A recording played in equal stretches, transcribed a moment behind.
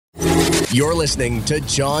You're listening to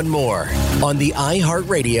John Moore on the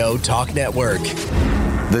iHeartRadio Talk Network.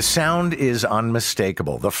 The sound is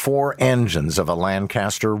unmistakable. The four engines of a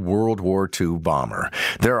Lancaster World War II bomber.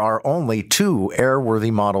 There are only two airworthy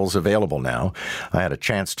models available now. I had a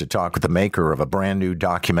chance to talk with the maker of a brand new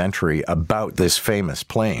documentary about this famous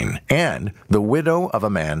plane and the widow of a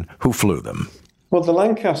man who flew them. Well, the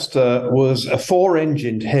Lancaster was a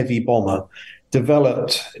four-engined heavy bomber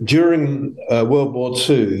developed during World War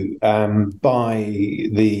II by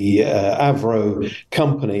the Avro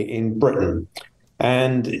company in Britain.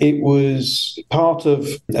 And it was part of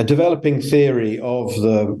a developing theory of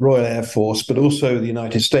the Royal Air Force, but also the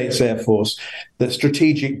United States Air Force, that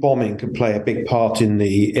strategic bombing could play a big part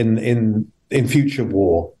in future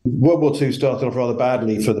war. World War II started off rather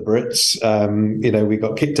badly for the Brits. We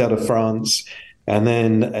got kicked out of France, and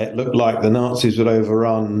then it looked like the Nazis would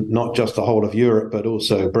overrun not just the whole of Europe, but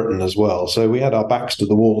also Britain as well. So we had our backs to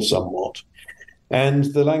the wall somewhat. And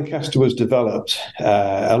the Lancaster was developed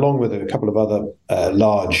along with a couple of other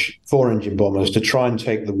large four-engine bombers to try and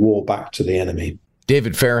take the war back to the enemy.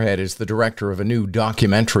 David Fairhead is the director of a new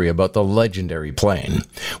documentary about the legendary plane.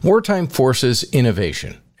 Wartime forces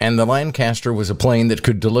innovation. And the Lancaster was a plane that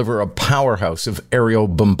could deliver a powerhouse of aerial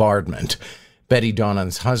bombardment. Betty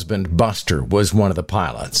Donnan's husband, Buster, was one of the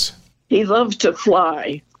pilots. He loved to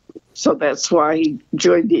fly, so that's why he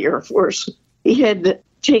joined the Air Force. He had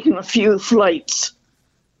taken a few flights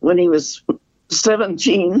when he was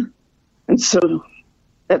 17, and so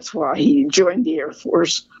that's why he joined the Air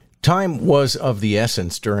Force. Time was of the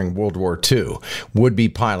essence during World War II. Would-be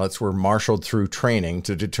pilots were marshaled through training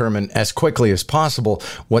to determine as quickly as possible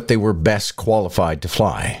what they were best qualified to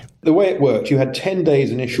fly. The way it worked, you had 10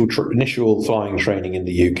 days initial flying training in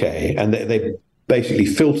the UK, and they basically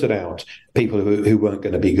filtered out people who weren't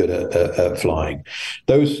going to be good at flying.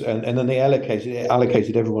 Those, and then they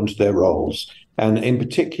allocated everyone to their roles. And in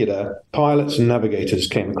particular, pilots and navigators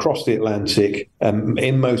came across the Atlantic,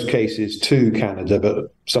 in most cases to Canada,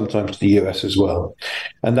 but sometimes to the US as well.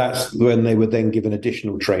 And that's when they were then given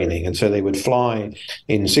additional training. And so they would fly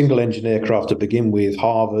in single-engine aircraft to begin with,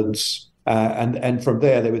 Harvards, and from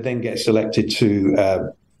there they would then get selected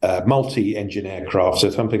to multi-engine aircraft, so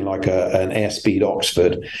something like an Airspeed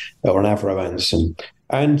Oxford or an Avro Anson.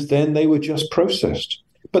 And then they were just processed.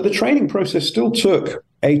 But the training process still took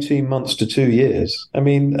 18 months to 2 years. I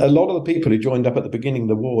mean, a lot of the people who joined up at the beginning of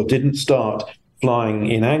the war didn't start flying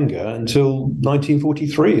in anger until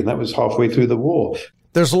 1943, and that was halfway through the war.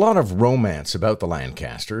 There's a lot of romance about the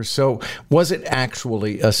Lancaster, so was it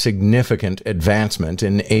actually a significant advancement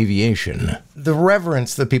in aviation? The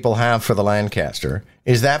reverence that people have for the Lancaster,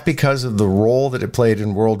 is that because of the role that it played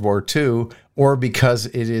in World War II, or because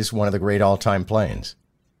it is one of the great all-time planes?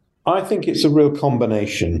 I think it's a real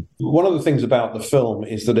combination. One of the things about the film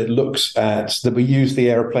is that it looks at that we use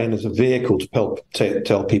the airplane as a vehicle to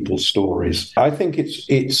tell people's stories. I think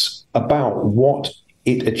it's about what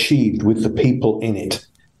it achieved with the people in it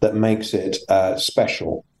that makes it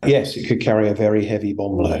special. Yes, it could carry a very heavy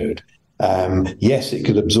bomb load. Yes, it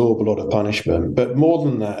could absorb a lot of punishment, but more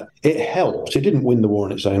than that, it helped. It didn't win the war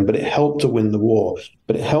on its own, but it helped to win the war.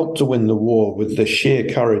 But it helped to win the war with the sheer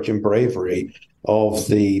courage and bravery of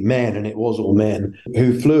the men, and it was all men,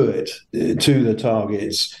 who flew it to the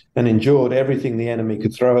targets and endured everything the enemy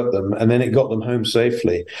could throw at them, and then it got them home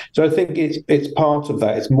safely. So I think it's part of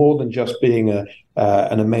that. It's more than just being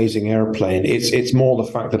an amazing airplane. It's more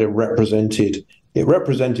the fact that it represented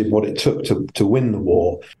what it took to win the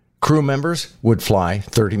war. Crew members would fly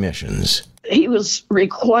 30 missions. He was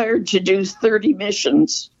required to do 30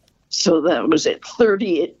 missions, so that was it,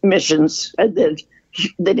 30 missions, and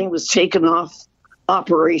then he was taken off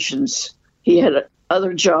operations. He had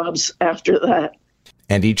other jobs after that.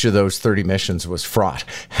 And each of those 30 missions was fraught.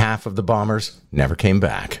 Half of the bombers never came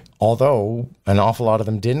back. Although an awful lot of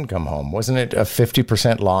them didn't come home. Wasn't it a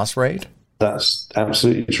 50% loss rate? That's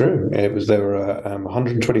absolutely true. There were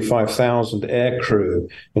 125,000 air crew,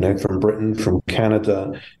 from Britain, from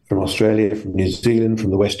Canada, from Australia, from New Zealand,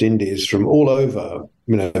 from the West Indies, from all over,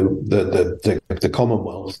 the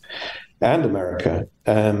Commonwealth and America,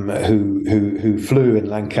 who flew in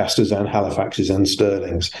Lancasters and Halifaxes and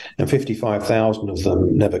Stirlings, and 55,000 of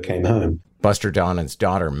them never came home. Buster Donnan's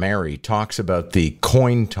daughter, Mary, talks about the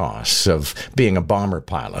coin toss of being a bomber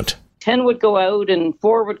pilot. 10 would go out and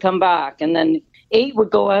 4 would come back, and then 8 would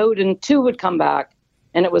go out and 2 would come back.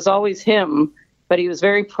 And it was always him, but he was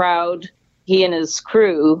very proud. He and his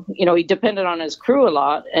crew, he depended on his crew a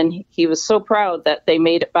lot, and he was so proud that they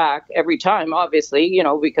made it back every time, obviously,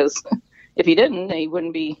 because if he didn't, I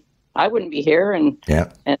wouldn't be here, and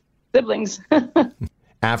siblings.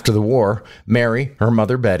 After the war, Mary, her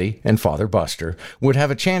mother Betty, and father Buster would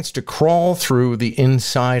have a chance to crawl through the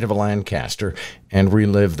inside of a Lancaster and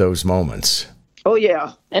relive those moments. Oh,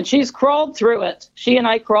 yeah. And she's crawled through it. She and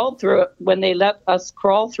I crawled through it when they let us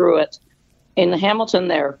crawl through it in Hamilton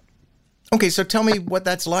there. Okay, so tell me what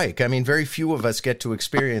that's like. I mean, very few of us get to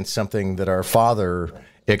experience something that our father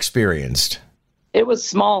experienced. It was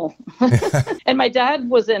small. And my dad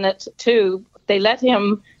was in it, too. They let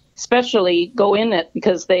him specially go in it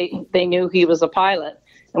because they knew he was a pilot.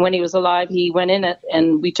 And when he was alive, he went in it,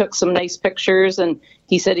 and we took some nice pictures, and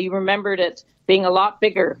he said he remembered it being a lot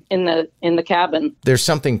bigger in the cabin. There's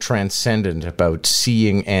something transcendent about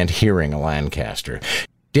seeing and hearing a Lancaster.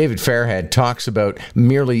 David Fairhead talks about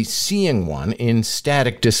merely seeing one in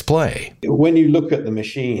static display. When you look at the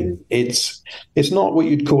machine, it's not what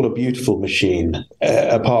you'd call a beautiful machine,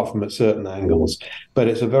 apart from at certain angles, but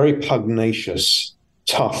it's a very pugnacious,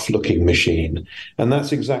 tough-looking machine, and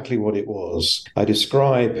that's exactly what it was. I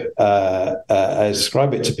describe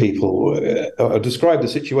it to people, or describe the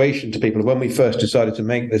situation to people. When we first decided to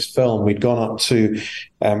make this film, we'd gone up to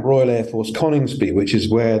Royal Air Force Coningsby, which is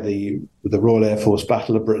where the Royal Air Force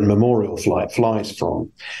Battle of Britain Memorial flight flies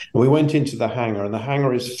from. And we went into the hangar, and the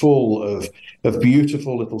hangar is full of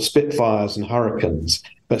beautiful little Spitfires and Hurricanes.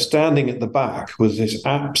 But standing at the back was this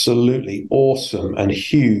absolutely awesome and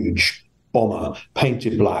huge bomber,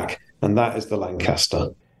 painted black, and that is the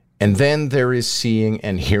Lancaster. And then there is seeing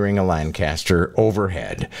and hearing a Lancaster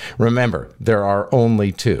overhead. Remember, there are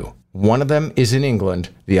only two. One of them is in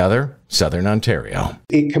England, the other, Southern Ontario.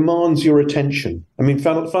 It commands your attention. I mean,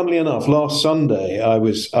 funnily enough, last Sunday I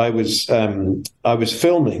was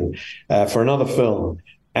filming for another film,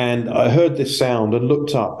 and I heard this sound and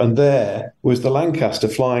looked up, and there was the Lancaster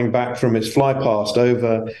flying back from its fly past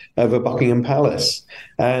over Buckingham Palace.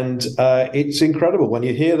 And it's incredible. When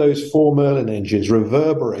you hear those 4 Merlin engines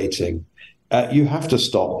reverberating, you have to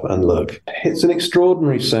stop and look. It's an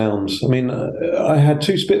extraordinary sound. I mean, I had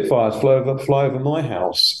 2 Spitfires fly over my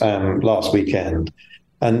house last weekend.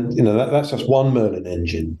 And, that's just 1 Merlin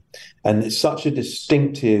engine. And it's such a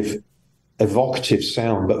distinctive, evocative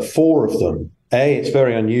sound, but 4 of them. A, it's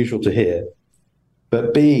very unusual to hear,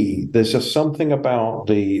 but B, there's just something about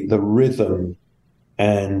the rhythm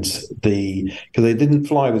and because they didn't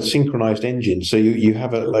fly with synchronized engines, so you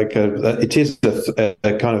have it is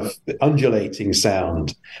a kind of undulating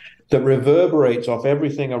sound that reverberates off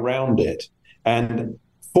everything around it and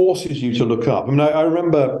forces you to look up. I mean, I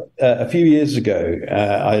remember a few years ago,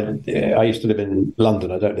 I used to live in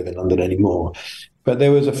London. I don't live in London anymore. But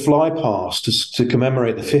there was a fly past to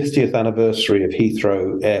commemorate the 50th anniversary of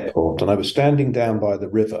Heathrow Airport, and I was standing down by the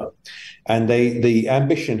river, and the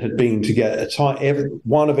ambition had been to get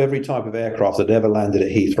one of every type of aircraft that ever landed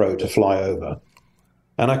at Heathrow to fly over.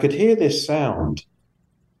 And I could hear this sound,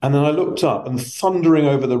 and then I looked up, and thundering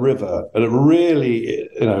over the river at a really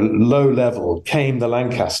low level came the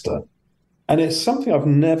Lancaster. And it's something I've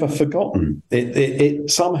never forgotten.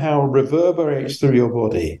 It somehow reverberates through your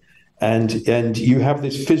body. And you have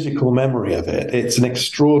this physical memory of it. It's an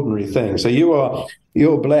extraordinary thing. So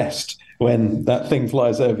you're blessed when that thing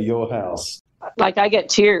flies over your house. Like, I get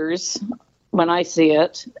tears when I see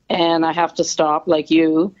it, and I have to stop like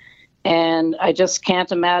you. And I just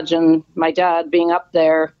can't imagine my dad being up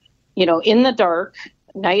there, in the dark,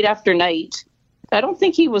 night after night. I don't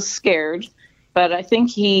think he was scared, but I think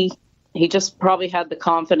he just probably had the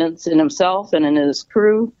confidence in himself and in his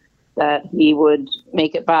crew that he would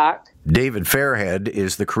make it back. David Fairhead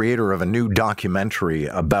is the creator of a new documentary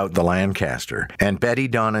about the Lancaster, and Betty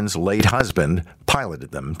Donnan's late husband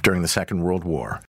piloted them during the Second World War.